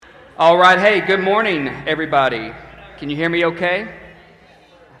All right, hey, good morning, everybody. Can you hear me okay?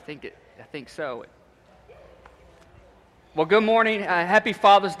 I think so. Well, good morning. Happy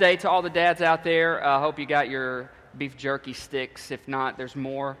Father's Day to all the dads out there. I hope you got your beef jerky sticks. If not, there's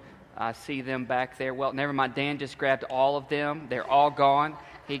more. I see them back there. Well, never mind. Dan just grabbed all of them. They're all gone.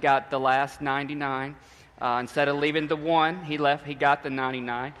 He got the last 99. Instead of leaving the one, he got the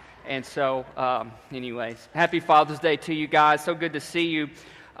 99. And so, anyways, happy Father's Day to you guys. So good to see you.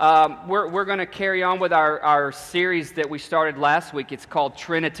 We're going to carry on with our series that we started last week. It's called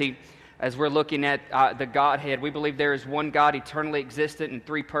Trinity, as we're looking at the Godhead. We believe there is one God eternally existent in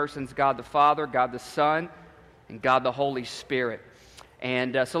three persons, God the Father, God the Son, and God the Holy Spirit.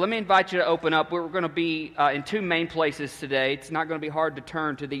 And so let me invite you to open up. We're going to be in two main places today. It's not going to be hard to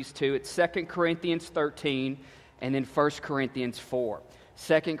turn to these two. It's 2 Corinthians 13 and then 1 Corinthians 4.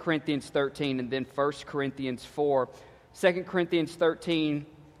 2 Corinthians 13 and then 1 Corinthians 4. 2 Corinthians 13,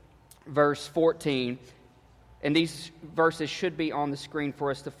 verse 14. And these verses should be on the screen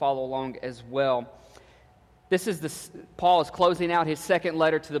for us to follow along as well. Paul is closing out his second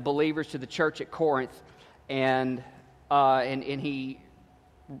letter to the believers, to the church at Corinth. And he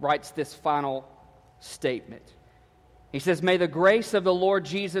writes this final statement. He says, "May the grace of the Lord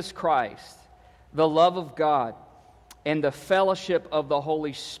Jesus Christ, the love of God, and the fellowship of the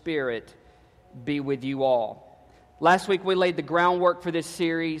Holy Spirit be with you all." Last week we laid the groundwork for this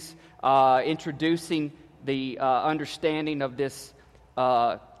series, introducing the understanding of this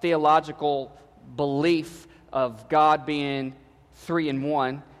theological belief of God being three in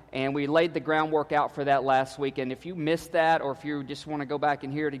one. And we laid the groundwork out for that last week. And if you missed that, or if you just want to go back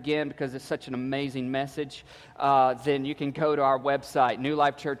and hear it again because it's such an amazing message, then you can go to our website,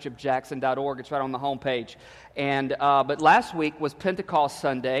 newlifechurchofjackson.org. It's right on the homepage. But last week was Pentecost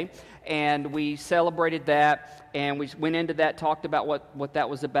Sunday, and we celebrated that, and we went into that, talked about what that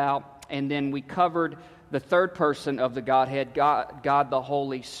was about, and then we covered the third person of the Godhead, God the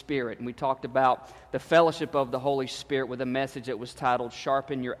Holy Spirit. And we talked about the fellowship of the Holy Spirit with a message that was titled,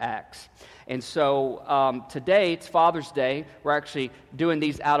 Sharpen Your Axe. And so today, it's Father's Day. We're actually doing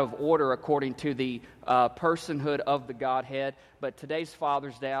these out of order according to the personhood of the Godhead. But today's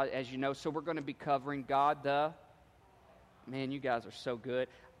Father's Day, as you know, so we're going to be covering God the... Man, you guys are so good.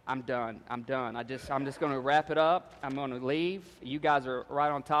 I'm done. I'm just going to wrap it up. I'm going to leave. You guys are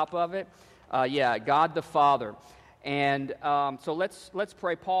right on top of it. God the Father. And so let's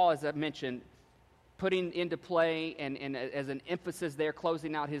pray. Paul, as I mentioned, putting into play and as an emphasis there,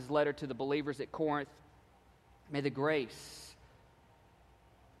 closing out his letter to the believers at Corinth, may the grace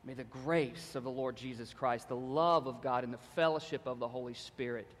of the Lord Jesus Christ, the love of God, and the fellowship of the Holy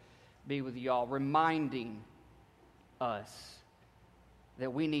Spirit be with you all, reminding us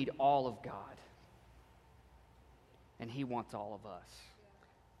that we need all of God, and He wants all of us.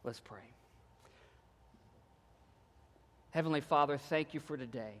 Let's pray. Heavenly Father, thank you for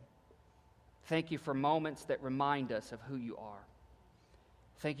today. Thank you for moments that remind us of who you are.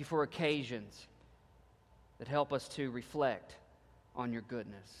 Thank you for occasions that help us to reflect on your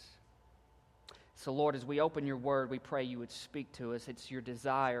goodness. So, Lord, as we open your word, we pray you would speak to us. It's your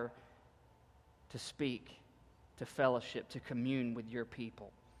desire to speak, to fellowship, to commune with your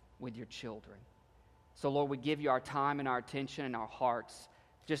people, with your children. So, Lord, we give you our time and our attention and our hearts,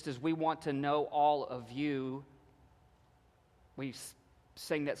 just as we want to know all of you. We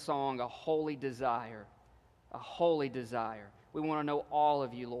sing that song, A Holy Desire, a holy desire. We want to know all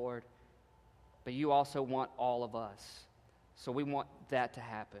of you, Lord, but you also want all of us. So we want that to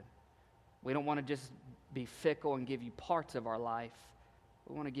happen. We don't want to just be fickle and give you parts of our life.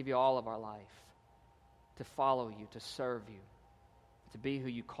 We want to give you all of our life, to follow you, to serve you, to be who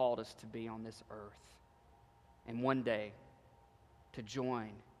you called us to be on this earth, and one day to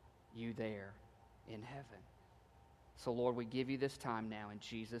join you there in heaven. So, Lord, we give you this time now in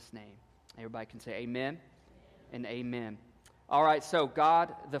Jesus' name. Everybody can say amen and amen. All right, so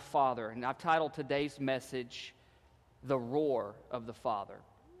God the Father, and I've titled today's message, The Roar of the Father.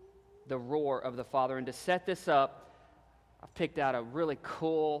 The Roar of the Father. And to set this up, I've picked out a really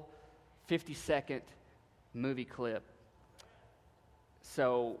cool 50-second movie clip.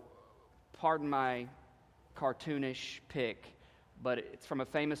 So, pardon my cartoonish pick, but it's from a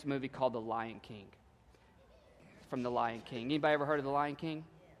famous movie called The Lion King. From The Lion King. Anybody ever heard of The Lion King?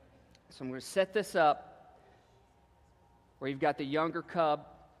 So I'm going to set this up where you've got the younger cub,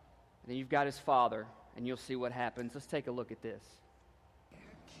 and then you've got his father, and you'll see what happens. Let's take a look at this.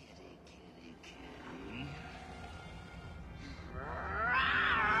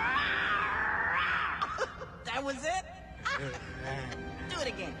 That was it? Do it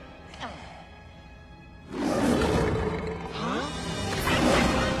again. Huh?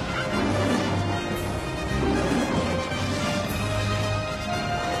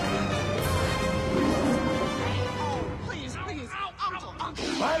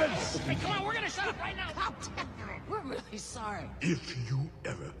 sorry. If you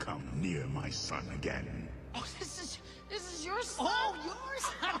ever come near my son again. Oh, this is your son? Oh,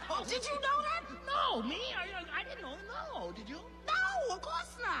 yours? Did you know that? No, me? I didn't know. No, did you? No, of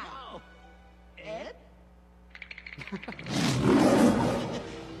course not. No. Ed?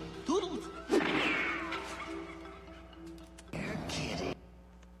 Toodles.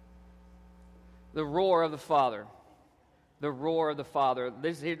 The roar of the Father. The roar of the Father.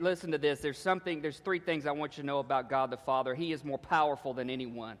 Listen to this. There's three things I want you to know about God the Father. He is more powerful than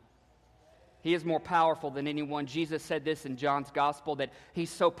anyone. He is more powerful than anyone. Jesus said this in John's Gospel, that he's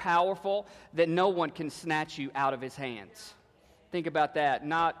so powerful that no one can snatch you out of his hands. Think about that.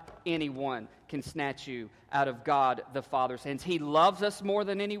 Not anyone can snatch you out of God the Father's hands. He loves us more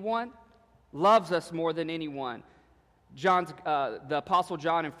than anyone. Loves us more than anyone. The Apostle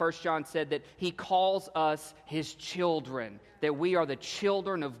John in 1 John said that he calls us his children, that we are the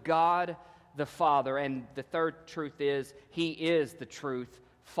children of God the Father. And the third truth is, he is the truth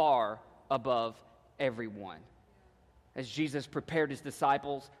far above everyone. As Jesus prepared his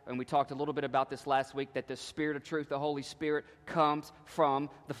disciples, and we talked a little bit about this last week, that the Spirit of truth, the Holy Spirit, comes from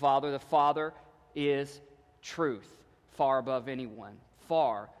the Father. The Father is truth, far above anyone,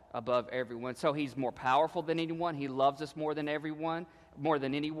 far above everyone. So he's more powerful than anyone. He loves us more than anyone,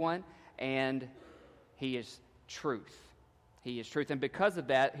 and he is truth. He is truth. And because of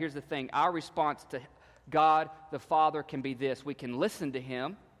that, here's the thing. Our response to God the Father can be this. We can listen to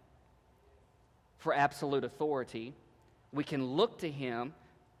him for absolute authority. We can look to him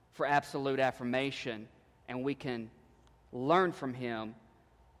for absolute affirmation, and we can learn from him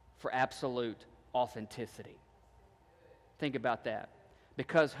for absolute authenticity. Think about that.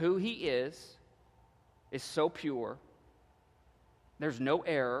 Because who he is so pure. There's no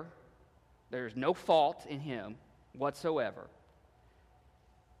error. There's no fault in him whatsoever.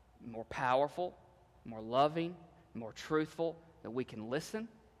 More powerful, more loving, more truthful, that we can listen,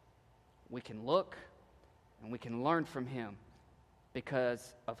 we can look, and we can learn from him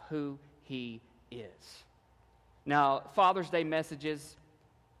because of who he is. Now, Father's Day messages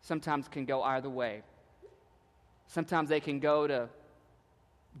sometimes can go either way. Sometimes they can go to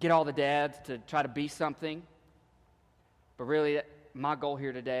get all the dads to try to be something. But really, my goal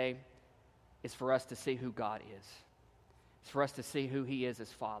here today is for us to see who God is. It's for us to see who he is as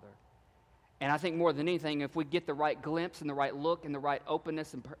Father. And I think more than anything, if we get the right glimpse and the right look and the right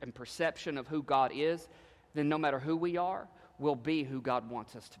openness and perception of who God is, then no matter who we are, we'll be who God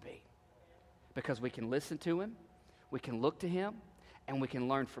wants us to be. Because we can listen to him, we can look to him, and we can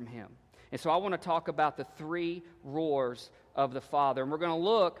learn from him. And so I want to talk about the three roars of the Father. And we're going to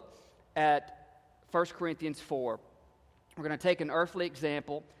look at 1 Corinthians 4. We're going to take an earthly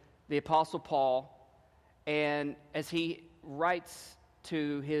example, the Apostle Paul, and as he writes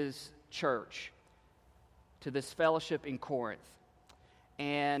to his church, to this fellowship in Corinth.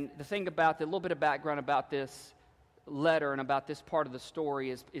 And the thing about a little bit of background about this letter and about this part of the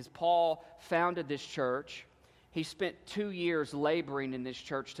story is Paul founded this church. He spent 2 years laboring in this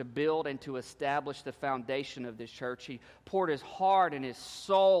church to build and to establish the foundation of this church. He poured his heart and his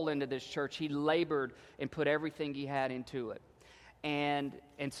soul into this church. He labored and put everything he had into it. And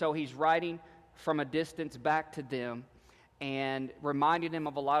so he's writing from a distance back to them and reminding them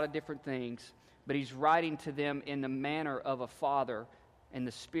of a lot of different things. But he's writing to them in the manner of a father, in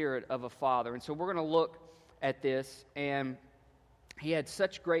the spirit of a father. And so we're going to look at this. And he had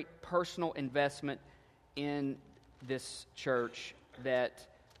such great personal investment in this church that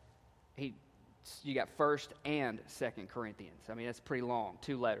you got 1st and 2nd Corinthians. I mean, that's pretty long.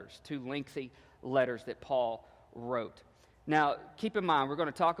 2 letters, 2 lengthy letters that Paul wrote. Now, keep in mind, we're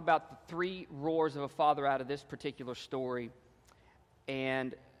going to talk about the 3 roars of a father out of this particular story.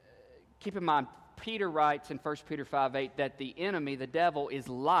 And keep in mind, Peter writes in 1 Peter 5:8 that the enemy, the devil, is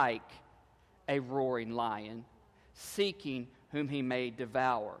like a roaring lion, seeking whom he may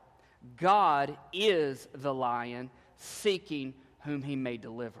devour. God is the lion, seeking whom he may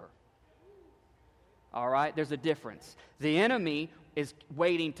deliver. All right? There's a difference. The enemy is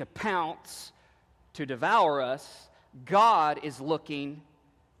waiting to pounce, to devour us. God is looking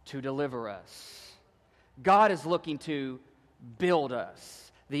to deliver us. God is looking to build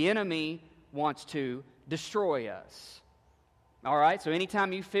us. The enemy wants to destroy us. All right? So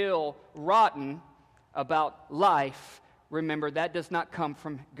anytime you feel rotten about life, remember that does not come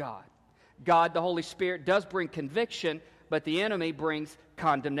from God. God, the Holy Spirit, does bring conviction, but the enemy brings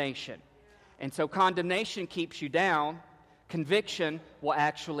condemnation. And so condemnation keeps you down. Conviction will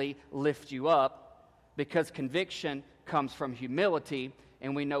actually lift you up because conviction comes from humility.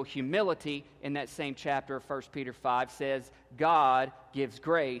 And we know humility in that same chapter of 1 Peter 5 says, God gives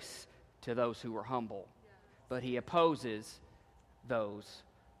grace to those who are humble. but he opposes those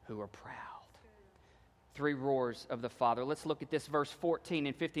who are proud. Three roars of the Father. Let's look at this verse 14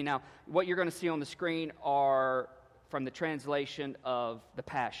 and 15. Now, what you're going to see on the screen are from the translation of the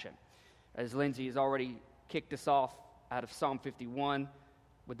Passion. As Lindsay has already kicked us off out of Psalm 51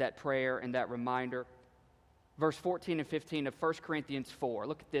 with that prayer and that reminder. Verse 14 and 15 of 1 Corinthians 4.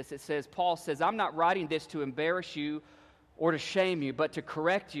 Look at this. It says, Paul says, I'm not writing this to embarrass you or to shame you, but to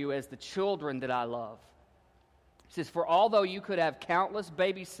correct you as the children that I love. He says, for although you could have countless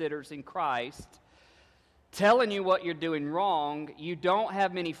babysitters in Christ telling you what you're doing wrong, you don't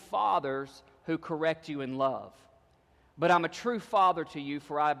have many fathers who correct you in love. But I'm a true father to you,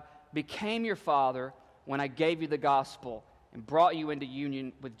 for I became your father when I gave you the gospel and brought you into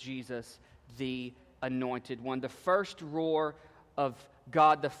union with Jesus, the Anointed One. The first roar of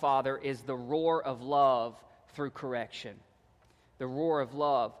God the Father is the roar of love through correction. The roar of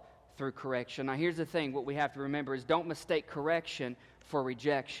love through correction. Now here's the thing, what we have to remember is don't mistake correction for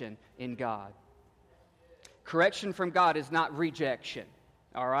rejection in God. Correction from God is not rejection,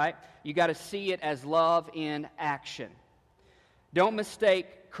 all right? You got to see it as love in action. Don't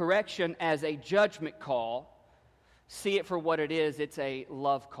mistake correction as a judgment call. See it for what it is. It's a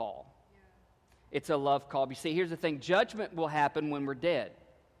love call. It's a love call. You see, here's the thing. Judgment will happen when we're dead.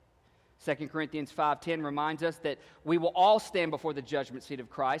 2 Corinthians 5:10 reminds us that we will all stand before the judgment seat of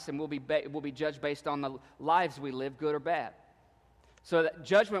Christ, and we'll be judged based on the lives we live, good or bad. So that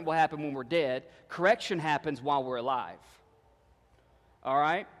judgment will happen when we're dead. Correction happens while we're alive. All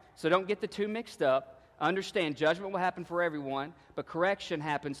right? So don't get the two mixed up. Understand, judgment will happen for everyone, but correction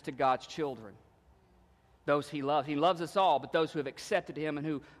happens to God's children. Those he loves. He loves us all, but those who have accepted him and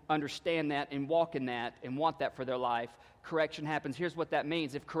who understand that and walk in that and want that for their life, correction happens. Here's what that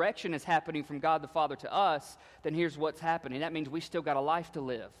means. If correction is happening from God the Father to us, then here's what's happening. That means we still got a life to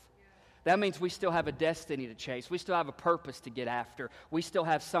live. That means we still have a destiny to chase. We still have a purpose to get after. We still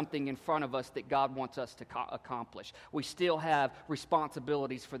have something in front of us that God wants us to accomplish. We still have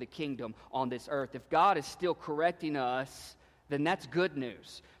responsibilities for the kingdom on this earth. If God is still correcting us, then that's good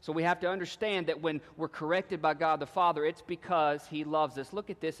news. So we have to understand that when we're corrected by God the Father, it's because he loves us.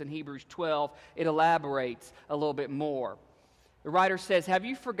 Look at this in Hebrews 12. It elaborates a little bit more. The writer says, have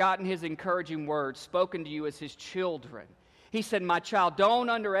you forgotten his encouraging words spoken to you as his children? He said, my child, don't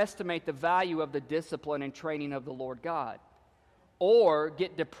underestimate the value of the discipline and training of the Lord God, or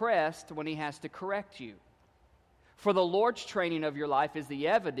get depressed when he has to correct you. For the Lord's training of your life is the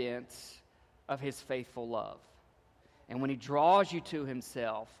evidence of his faithful love. And when he draws you to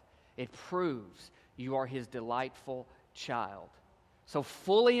himself, it proves you are his delightful child. So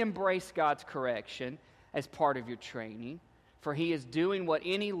fully embrace God's correction as part of your training, for he is doing what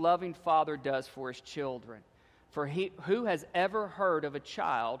any loving father does for his children. For who has ever heard of a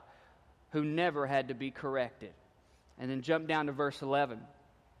child who never had to be corrected? And then jump down to verse 11.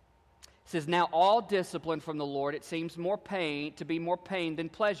 It says, now all discipline from the Lord, it seems to be more pain than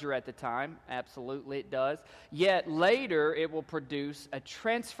pleasure at the time. Absolutely it does. Yet later it will produce a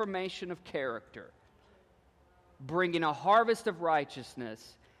transformation of character, bringing a harvest of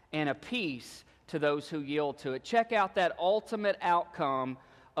righteousness and a peace to those who yield to it. Check out that ultimate outcome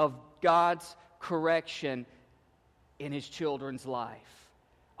of God's correction in his children's life.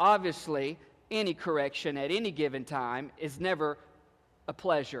 Obviously, any correction at any given time is never a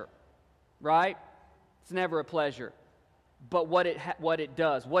pleasure, right? It's never a pleasure. But what it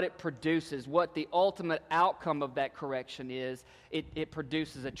does, what it produces, what the ultimate outcome of that correction is, it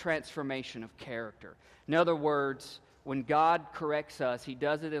produces a transformation of character. In other words, when God corrects us, he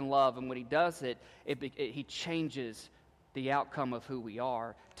does it in love, and when he does it, he changes the outcome of who we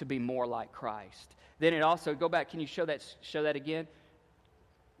are to be more like Christ. Then it also, go back, can you show that again?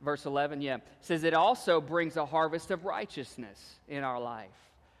 Verse 11, yeah. It says it also brings a harvest of righteousness in our life.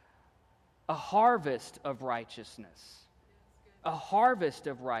 A harvest of righteousness. A harvest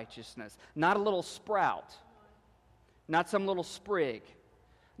of righteousness. Not a little sprout. Not some little sprig.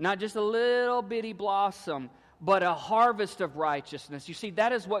 Not just a little bitty blossom, but a harvest of righteousness. You see,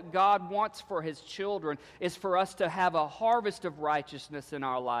 that is what God wants for his children, is for us to have a harvest of righteousness in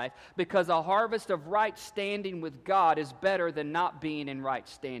our life, because a harvest of right standing with God is better than not being in right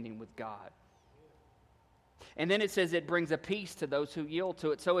standing with God. And then it says it brings a peace to those who yield to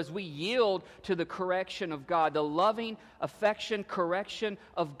it. So as we yield to the correction of God, the loving affection, correction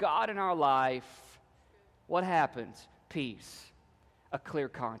of God in our life, what happens? Peace. A clear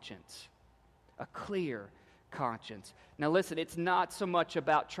conscience. A clear conscience. Now listen, it's not so much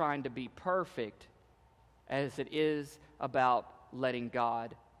about trying to be perfect as it is about letting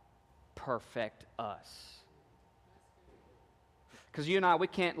God perfect us. Because you and I, we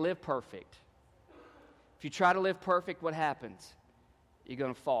can't live perfect. If you try to live perfect, what happens? You're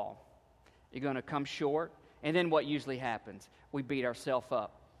going to fall. You're going to come short. And then what usually happens? We beat ourselves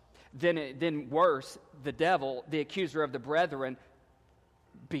up. Then worse, the devil, the accuser of the brethren,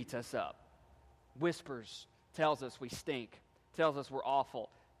 beats us up. Whispers, tells us we stink, tells us we're awful,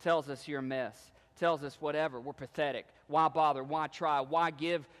 tells us you're a mess, tells us whatever, we're pathetic. Why bother? Why try? Why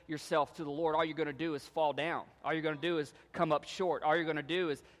give yourself to the Lord? All you're going to do is fall down. All you're going to do is come up short. All you're going to do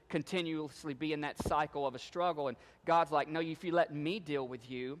is continuously be in that cycle of a struggle. And God's like, no, if you let me deal with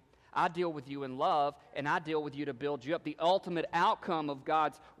you, I deal with you in love, and I deal with you to build you up. The ultimate outcome of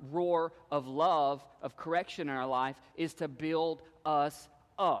God's roar of love, of correction in our life, is to build us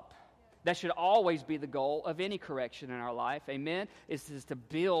up. That should always be the goal of any correction in our life. Amen? Is to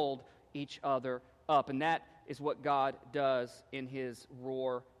build each other up. And that is what God does in his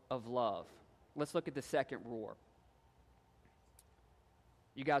roar of love. Let's look at the second roar.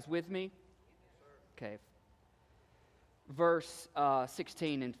 You guys with me? Okay. Verse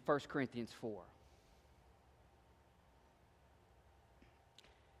 16 in 1 Corinthians 4.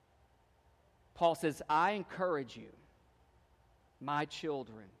 Paul says, I encourage you, my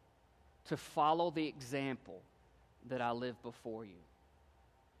children, to follow the example that I live before you.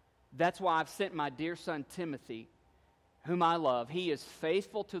 That's why I've sent my dear son Timothy, whom I love. He is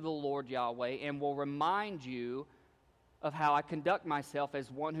faithful to the Lord Yahweh and will remind you of how I conduct myself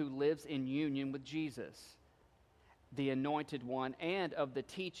as one who lives in union with Jesus, the Anointed One, and of the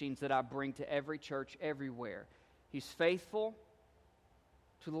teachings that I bring to every church everywhere. He's faithful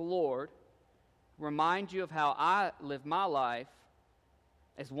to the Lord, remind you of how I live my life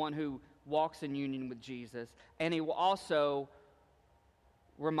as one who walks in union with Jesus, and he will also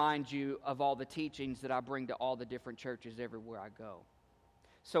remind you of all the teachings that I bring to all the different churches everywhere I go.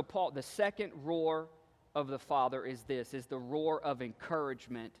 So Paul, the second roar of the Father is the roar of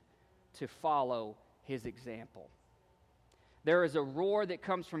encouragement to follow his example. There is a roar that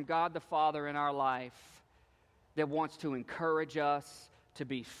comes from God the Father in our life that wants to encourage us to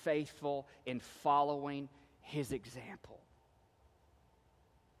be faithful in following his example.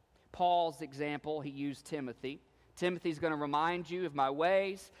 Paul's example, he used Timothy. Timothy's going to remind you of my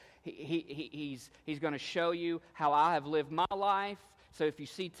ways. He's going to show you how I have lived my life. So if you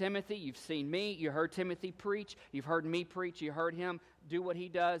see Timothy, you've seen me. You heard Timothy preach. You've heard me preach. You heard him do what he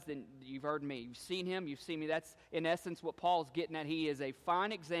does. Then you've heard me. You've seen him. You've seen me. That's, in essence, what Paul's getting at. He is a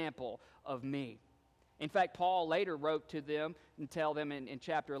fine example of me. In fact, Paul later wrote to them and tell them in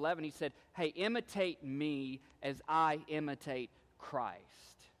chapter 11, he said, hey, imitate me as I imitate Christ.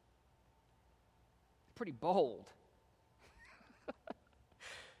 Pretty bold.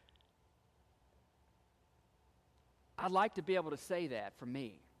 I'd like to be able to say that for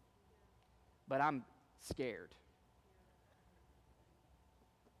me, but I'm scared.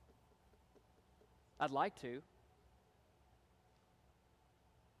 I'd like to.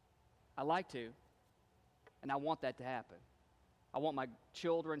 And I want that to happen. I want my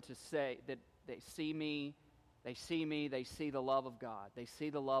children to say that they see me, they see the love of God. They see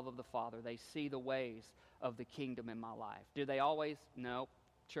the love of the Father. They see the ways of the kingdom in my life. Do they always? No.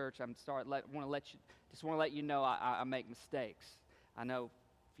 Church, want to let you know I make mistakes. I know if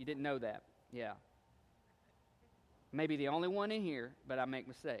you didn't know that, yeah. Maybe the only one in here, but I make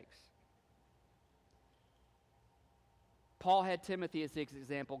mistakes. Paul had Timothy as his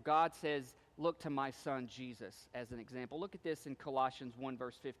example. God says, look to my son Jesus as an example. Look at this in Colossians 1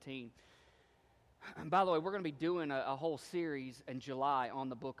 verse 15. And by the way, we're going to be doing a whole series in July on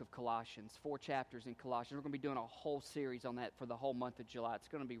the book of Colossians, 4 chapters in Colossians. We're going to be doing a whole series on that for the whole month of July. It's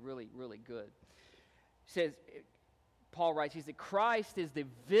going to be really, really good. Paul writes, he said, Christ is the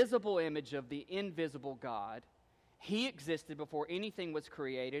visible image of the invisible God. He existed before anything was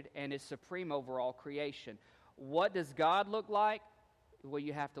created and is supreme over all creation. What does God look like? Well,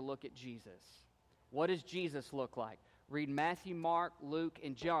 you have to look at Jesus. What does Jesus look like? Read Matthew, Mark, Luke,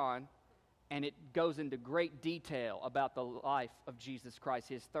 and John, and it goes into great detail about the life of Jesus Christ,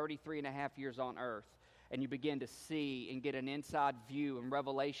 his 33 and a half years on earth. And you begin to see and get an inside view and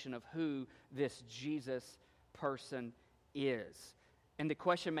revelation of who this Jesus person is. And the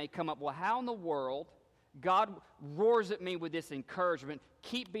question may come up, well, how in the world God roars at me with this encouragement,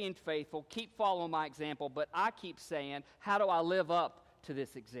 keep being faithful, keep following my example, but I keep saying, how do I live up to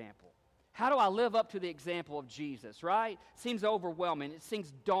this example? How do I live up to the example of Jesus, right? It seems overwhelming. It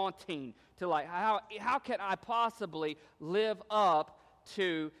seems daunting to how can I possibly live up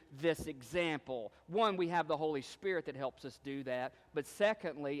to this example? One, we have the Holy Spirit that helps us do that. But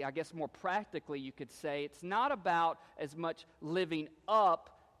secondly, I guess more practically you could say, it's not about as much living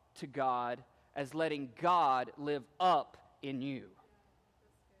up to God as letting God live up in you.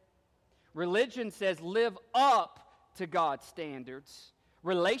 Religion says live up to God's standards.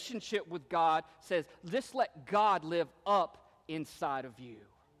 Relationship with God says just let God live up inside of you.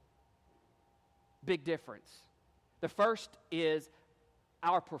 Big difference. The first is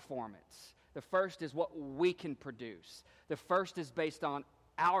our performance. The first is what we can produce. The first is based on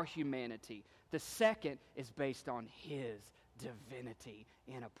our humanity. The second is based on His divinity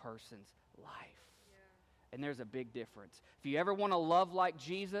in a person's life. And there's a big difference. If you ever want to love like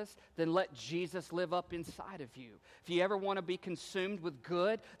Jesus, then let Jesus live up inside of you. If you ever want to be consumed with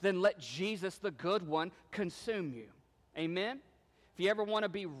good, then let Jesus, the good one, consume you. Amen? If you ever want to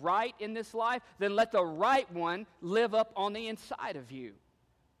be right in this life, then let the right one live up on the inside of you.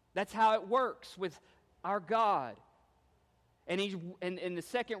 That's how it works with our God. And the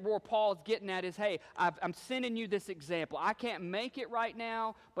second roar Paul is getting at is, hey, I'm sending you this example. I can't make it right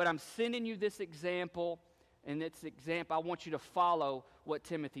now, but I'm sending you this example. And this example, I want you to follow what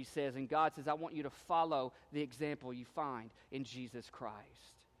Timothy says. And God says, I want you to follow the example you find in Jesus Christ.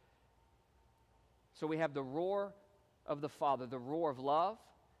 So we have the roar of the Father, the roar of love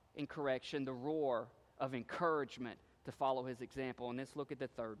and correction, the roar of encouragement to follow His example. And let's look at the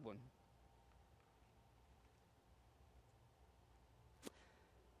third one.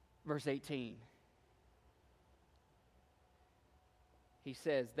 Verse 18. He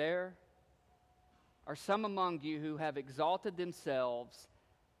says, there are some among you who have exalted themselves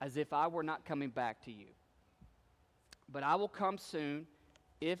as if I were not coming back to you. But I will come soon,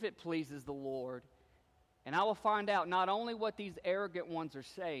 if it pleases the Lord, and I will find out not only what these arrogant ones are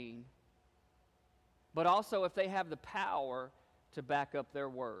saying, but also if they have the power to back up their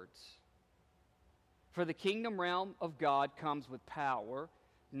words. For the kingdom realm of God comes with power,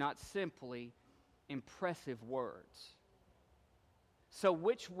 not simply impressive words. So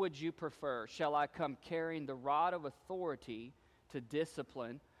which would you prefer? Shall I come carrying the rod of authority to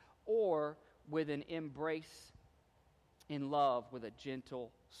discipline, or with an embrace in love with a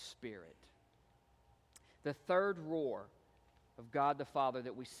gentle spirit? The third roar of God the Father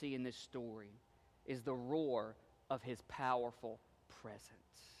that we see in this story is the roar of His powerful presence.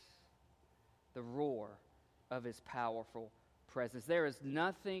 The roar of His powerful presence. There is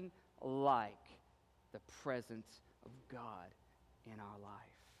nothing like the presence of God in our life.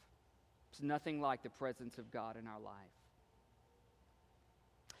 It's nothing like the presence of God in our life.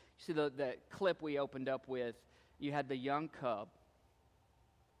 You see, the clip we opened up with, you had the young cub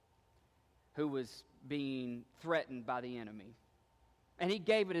who was being threatened by the enemy. And he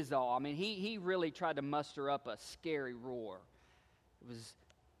gave it his all. I mean, he really tried to muster up a scary roar.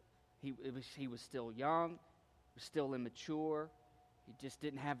 He was still young, he was still immature. He just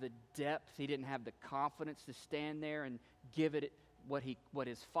didn't have the depth. He didn't have the confidence to stand there and give it what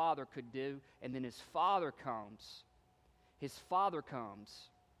his father could do. And then his father comes. His father comes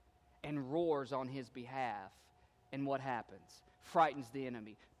and roars on his behalf. And what happens? Frightens the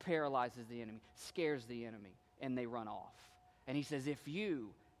enemy, paralyzes the enemy, scares the enemy, and they run off. And he says, if you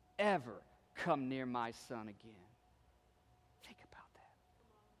ever come near my son again. Think about that.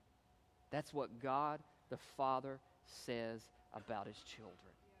 That's what God the Father says about His children.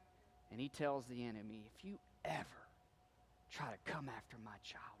 And He tells the enemy, if you ever try to come after my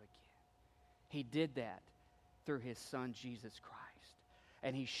child again. He did that through His Son, Jesus Christ.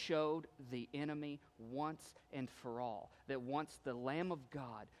 And He showed the enemy once and for all that once the Lamb of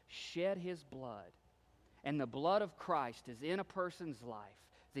God shed His blood, and the blood of Christ is in a person's life,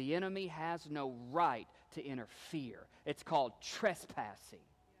 the enemy has no right to interfere. It's called trespassing.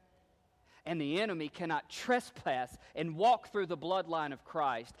 And the enemy cannot trespass and walk through the bloodline of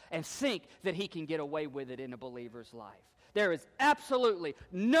Christ and think that he can get away with it in a believer's life. There is absolutely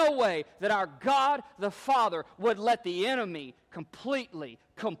no way that our God the Father would let the enemy completely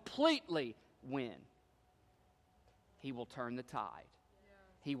win. He will turn the tide.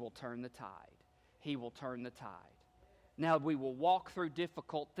 He will turn the tide. He will turn the tide. Now, we will walk through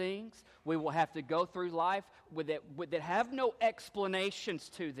difficult things. We will have to go through life that have no explanations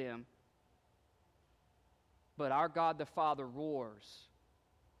to them. But our God the Father roars,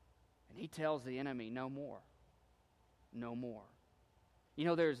 and He tells the enemy, no more. No more. You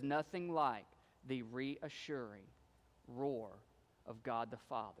know, there's nothing like the reassuring roar of God the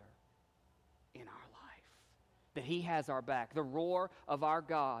Father in our life. That He has our back. The roar of our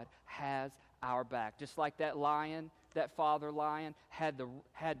God has our back. Just like that lion, that father lion, had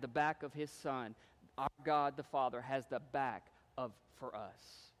the back of his son. Our God the Father has the back for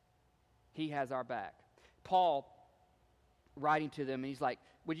us. He has our back. Paul, writing to them, he's like,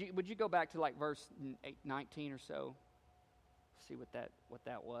 would you go back to like verse 19 or so? See what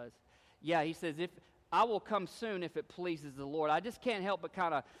that was. Yeah, he says, if I will come soon if it pleases the Lord. I just can't help but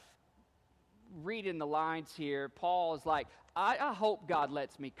kind of reading the lines here, Paul is like, I hope God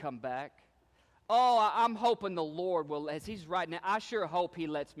lets me come back. Oh, I'm hoping the Lord will, as he's writing it, I sure hope he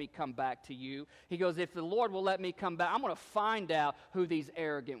lets me come back to you. He goes, if the Lord will let me come back, I'm going to find out who these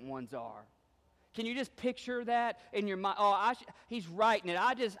arrogant ones are. Can you just picture that in your mind? Oh, he's writing it.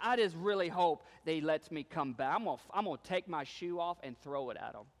 I just really hope that he lets me come back. I'm going to take my shoe off and throw it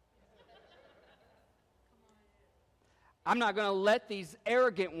at him. I'm not going to let these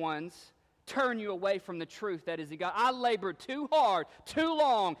arrogant ones turn you away from the truth that is in God. I labored too hard, too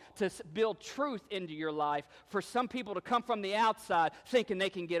long to build truth into your life for some people to come from the outside thinking they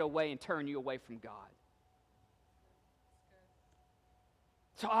can get away and turn you away from God.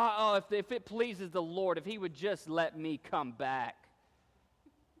 So if it pleases the Lord, if he would just let me come back,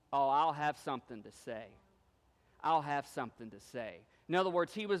 I'll have something to say. I'll have something to say. In other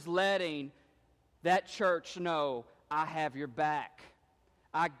words, he was letting that church know, I have your back.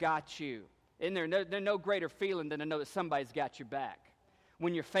 I got you. And there's no greater feeling than to know that somebody's got your back.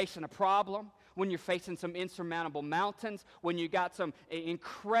 When you're facing a problem, when you're facing some insurmountable mountains, when you got some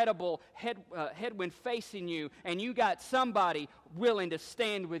incredible headwind facing you, and you got somebody willing to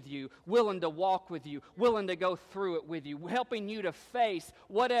stand with you, willing to walk with you, willing to go through it with you, helping you to face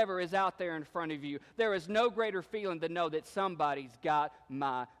whatever is out there in front of you, there is no greater feeling to know that somebody's got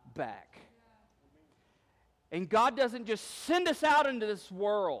my back. And God doesn't just send us out into this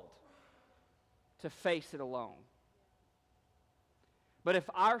world to face it alone. But if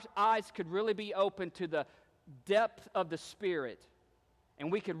our eyes could really be open to the depth of the Spirit,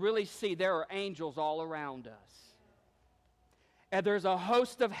 and we could really see there are angels all around us, and there's a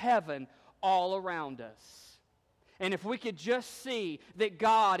host of heaven all around us. And if we could just see that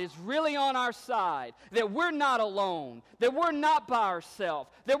God is really on our side, that we're not alone, that we're not by ourselves,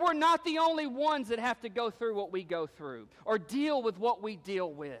 that we're not the only ones that have to go through what we go through or deal with what we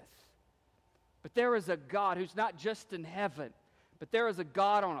deal with. But there is a God who's not just in heaven, but there is a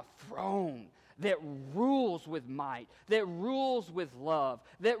God on a throne that rules with might, that rules with love,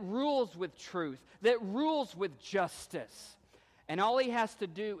 that rules with truth, that rules with justice. And all he has to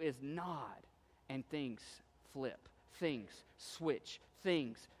do is nod, and things flip. Things switch.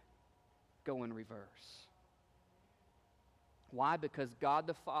 Things go in reverse. Why? Because God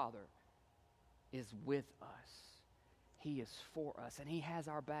the Father is with us. He is for us, and he has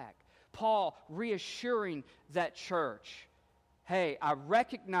our back. Paul reassuring that church, hey, I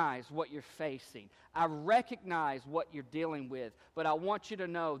recognize what you're facing. I recognize what you're dealing with, but I want you to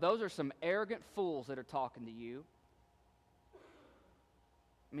know those are some arrogant fools that are talking to you.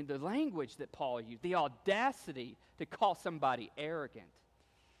 I mean, the language that Paul used, the audacity to call somebody arrogant.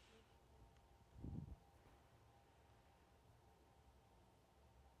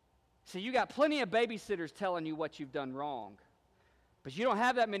 See, you got plenty of babysitters telling you what you've done wrong, but you don't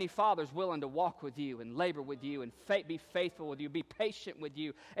have that many fathers willing to walk with you and labor with you and be faithful with you, be patient with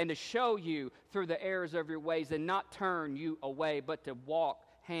you, and to show you through the errors of your ways and not turn you away, but to walk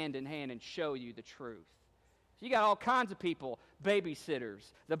hand in hand and show you the truth. You got all kinds of people,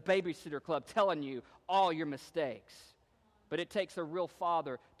 babysitters, the babysitter club, telling you all your mistakes. But it takes a real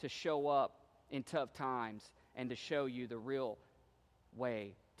father to show up in tough times and to show you the real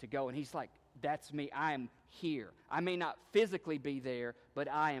way to go. And he's like, that's me. I am here. I may not physically be there,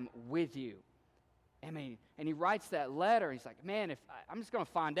 but I am with you. I mean, and he writes that letter. He's like, man, I'm just going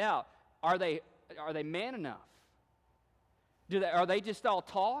to find out, are they man enough? Are they just all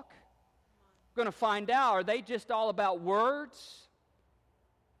talk? Going to find out, are they just all about words?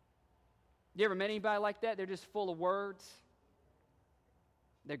 You ever met anybody like that? They're just full of words.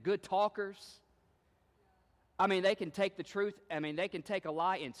 They're good talkers. I mean, they can take the truth. I mean, they can take a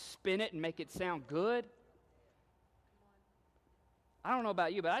lie and spin it and make it sound good. I don't know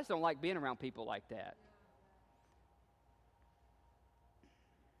about you, but I just don't like being around people like that.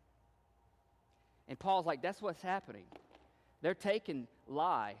 And Paul's like, that's what's happening. They're taking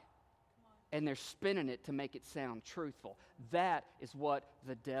lie and they're spinning it to make it sound truthful. That is what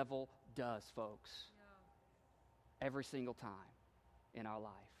the devil does, folks. Yeah. Every single time in our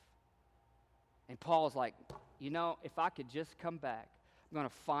life. And Paul's like, if I could just come back, I'm going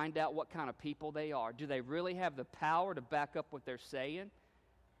to find out what kind of people they are. Do they really have the power to back up what they're saying?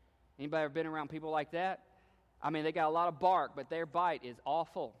 Anybody ever been around people like that? I mean, they got a lot of bark, but their bite is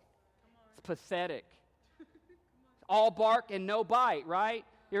awful. It's pathetic. It's all bark and no bite, right?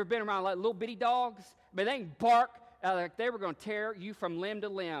 You ever been around like little bitty dogs? But they can bark like they were going to tear you from limb to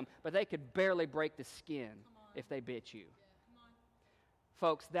limb, but they could barely break the skin if they bit you. Yeah.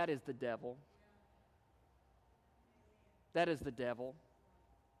 Folks, that is the devil. That is the devil.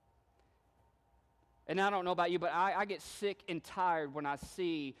 And I don't know about you, but I get sick and tired when I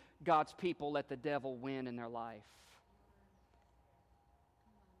see God's people let the devil win in their life.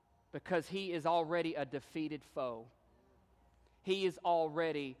 Because he is already a defeated foe. He has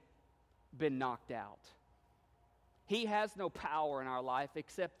already been knocked out. He has no power in our life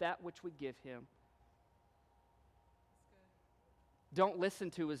except that which we give him. Don't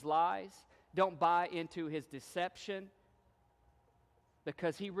listen to his lies. Don't buy into his deception.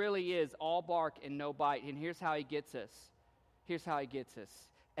 Because he really is all bark and no bite. And here's how he gets us. Here's how he gets us.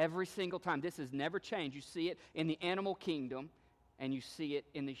 Every single time. This has never changed. You see it in the animal kingdom and you see it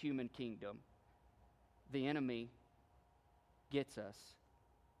in the human kingdom. The enemy gets us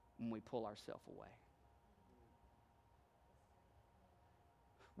when we pull ourselves away.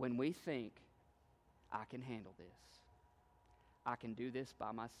 When we think, I can handle this. I can do this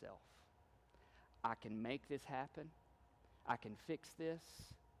by myself. I can make this happen. I can fix this.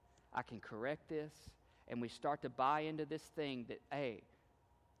 I can correct this. And we start to buy into this thing that, hey,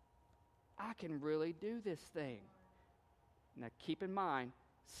 I can really do this thing. Now, keep in mind,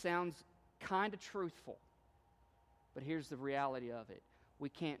 sounds kind of truthful. But here's the reality of it. We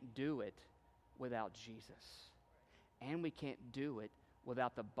can't do it without Jesus. And we can't do it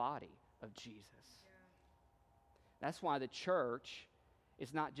without the body of Jesus. That's why the church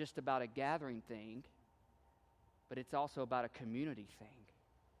is not just about a gathering thing, but it's also about a community thing.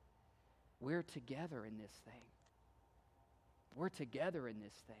 We're together in this thing. We're together in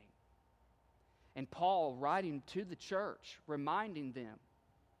this thing. And Paul, writing to the church, reminding them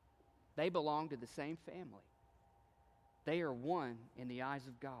they belong to the same family. They are one in the eyes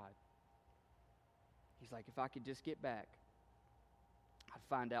of God. He's like, if I could just get back, I'd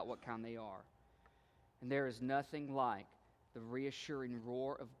find out what kind they are. And there is nothing like the reassuring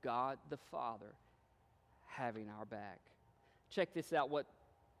roar of God the Father having our back. Check this out, what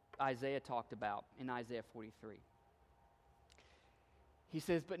Isaiah talked about in Isaiah 43. He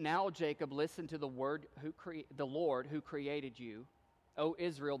says, but now, Jacob, listen to the word the Lord who created you. O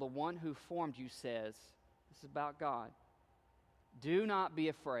Israel, the one who formed you says, this is about God, do not be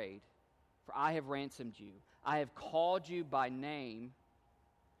afraid, for I have ransomed you. I have called you by name.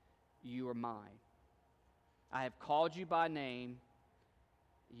 You are mine. I have called you by name.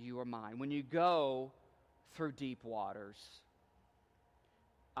 You are mine. When you go through deep waters,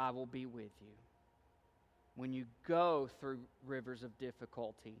 I will be with you. When you go through rivers of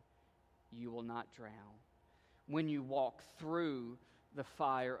difficulty, you will not drown. When you walk through the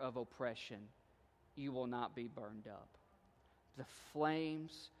fire of oppression, you will not be burned up. The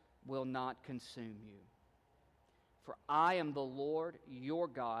flames will not consume you. For I am the Lord your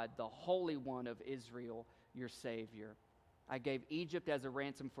God, the Holy One of Israel, your Savior. I gave Egypt as a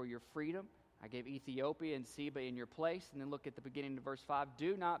ransom for your freedom. I gave Ethiopia and Seba in your place. And then look at the beginning of verse 5.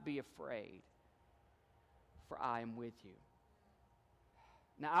 Do not be afraid, for I am with you.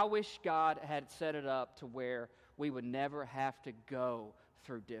 Now, I wish God had set it up to where we would never have to go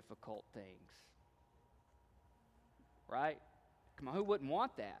through difficult things. Right? Come on, who wouldn't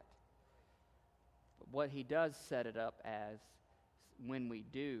want that? But what he does set it up as, when we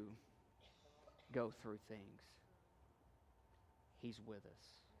do go through things, he's with us.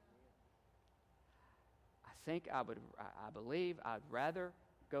 I believe I'd rather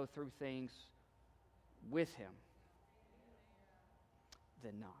go through things with him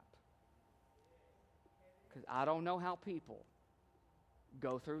than not. Because I don't know how people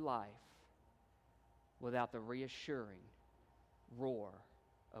go through life without the reassuring roar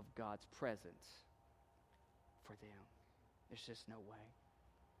of God's presence for them. There's just no way.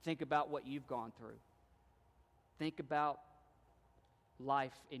 Think about what you've gone through. Think about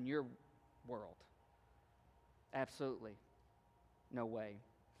life in your world. Absolutely no way.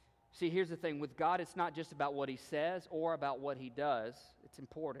 See, here's the thing. With God, it's not just about what he says or about what he does. It's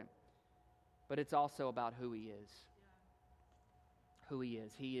important. But it's also about who he is. Who he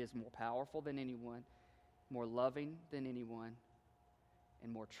is. He is more powerful than anyone, more loving than anyone,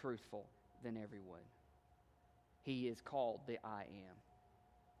 and more truthful than everyone. He is called the I Am.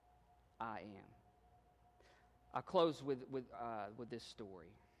 I am. I'll close with this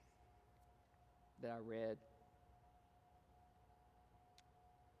story that I read.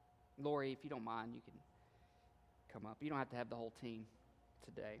 Lori, if you don't mind, you can come up. You don't have to have the whole team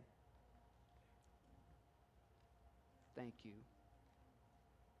today. Thank you.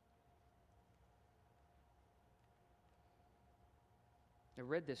 I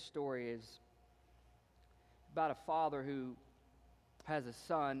read this story is about a father who has a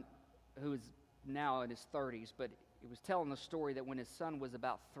son who is now in his 30s, but it was telling the story that when his son was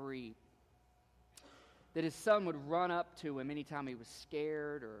about 3, that his son would run up to him anytime he was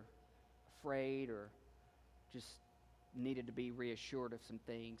scared or afraid or just needed to be reassured of some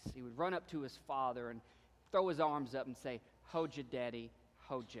things. He would run up to his father and throw his arms up and say, "Hold ya, Daddy,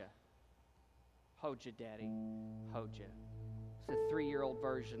 hold ya. Hold ya, Daddy, hold ya." It's a 3-year-old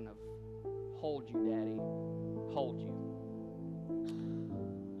version of "Hold you, Daddy, hold you."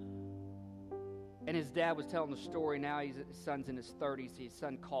 And his dad was telling the story. Now his son's in his 30s. His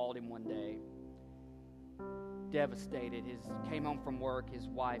son called him one day, devastated. Came home from work. His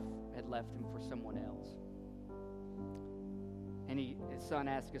wife had left him for someone else. And his son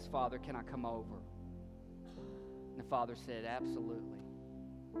asked his father, "Can I come over?" And the father said, "Absolutely."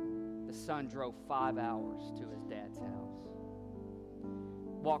 The son drove 5 hours to his dad's house.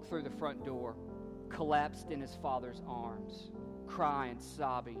 Walked through the front door, collapsed in his father's arms, crying,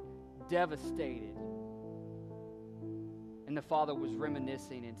 sobbing, devastated. And the father was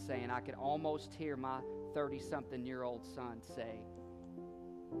reminiscing and saying, I could almost hear my 30-something-year-old son say,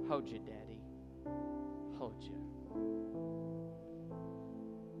 "Hold you, Daddy, hold you."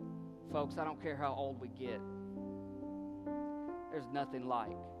 Folks, I don't care how old we get. There's nothing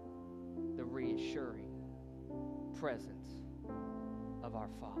like the reassuring presence of our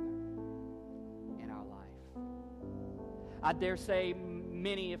Father in our life. I dare say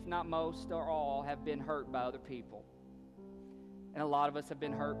many, if not most or all, have been hurt by other people. And a lot of us have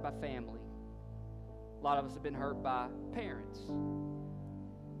been hurt by family. A lot of us have been hurt by parents.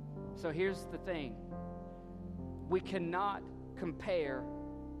 So here's the thing. We cannot compare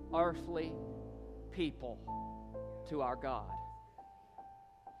earthly people to our God.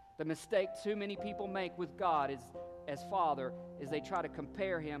 The mistake too many people make with God as Father is they try to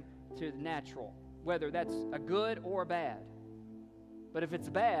compare Him to the natural, whether that's a good or a bad. But if it's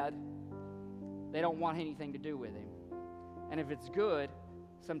bad, they don't want anything to do with Him. And if it's good,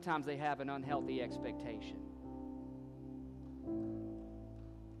 sometimes they have an unhealthy expectation.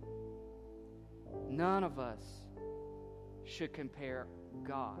 None of us should compare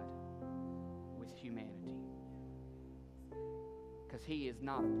God with humanity, because He is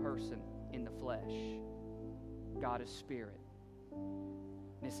not a person in the flesh. God is spirit.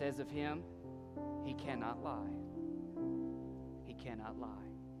 And it says of Him, He cannot lie. He cannot lie.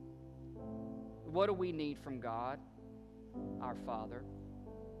 What do we need from God, our Father?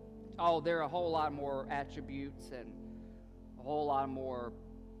 Oh, there are a whole lot more attributes and a whole lot more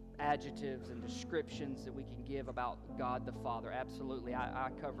adjectives and descriptions that we can give about God the Father. Absolutely. I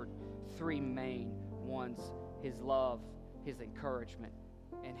covered 3 main ones: His love, His encouragement,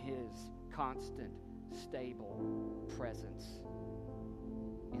 and His constant, stable presence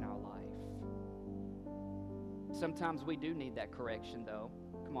in our life. Sometimes we do need that correction, though.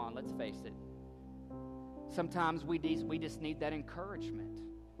 Come on, let's face it. Sometimes we just need that encouragement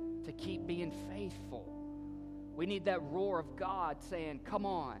to keep being faithful. We need that roar of God saying, "Come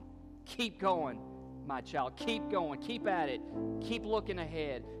on, keep going, my child. Keep going. Keep at it. Keep looking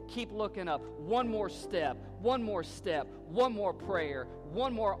ahead. Keep looking up. One more step. One more step. One more prayer.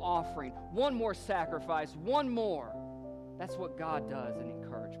 One more offering. One more sacrifice. One more." That's what God does in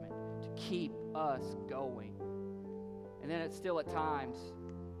encouragement, to keep us going. And then it's still at times,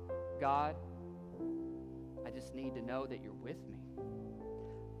 "God, I just need to know that you're with me.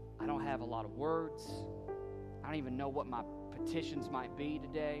 I don't have a lot of words. I don't even know what my petitions might be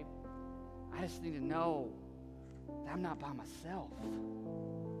today. I just need to know that I'm not by myself.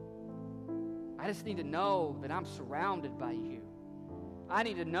 I just need to know that I'm surrounded by you. I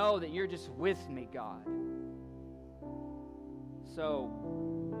need to know that you're just with me, God." So,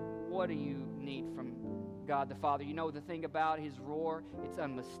 what do you need from God the Father? You know the thing about His roar, it's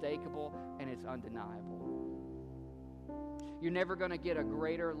unmistakable and it's undeniable. You're never going to get a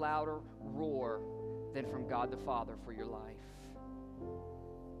greater, louder roar than from God the Father for your life.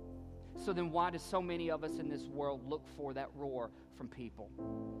 So then why do so many of us in this world look for that roar from people?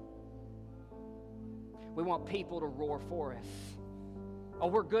 We want people to roar for us. Oh,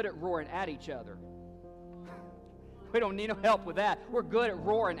 we're good at roaring at each other. We don't need no help with that. We're good at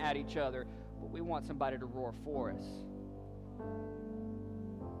roaring at each other, but we want somebody to roar for us.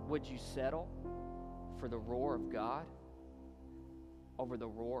 Would you settle for the roar of God over the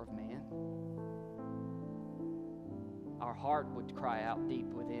roar of man? Our heart would cry out deep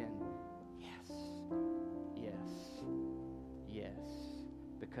within, "Yes, yes, yes,"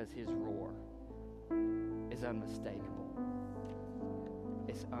 because His roar is unmistakable.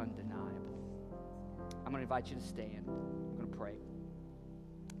 It's undeniable. I'm going to invite you to stand. I'm going to pray.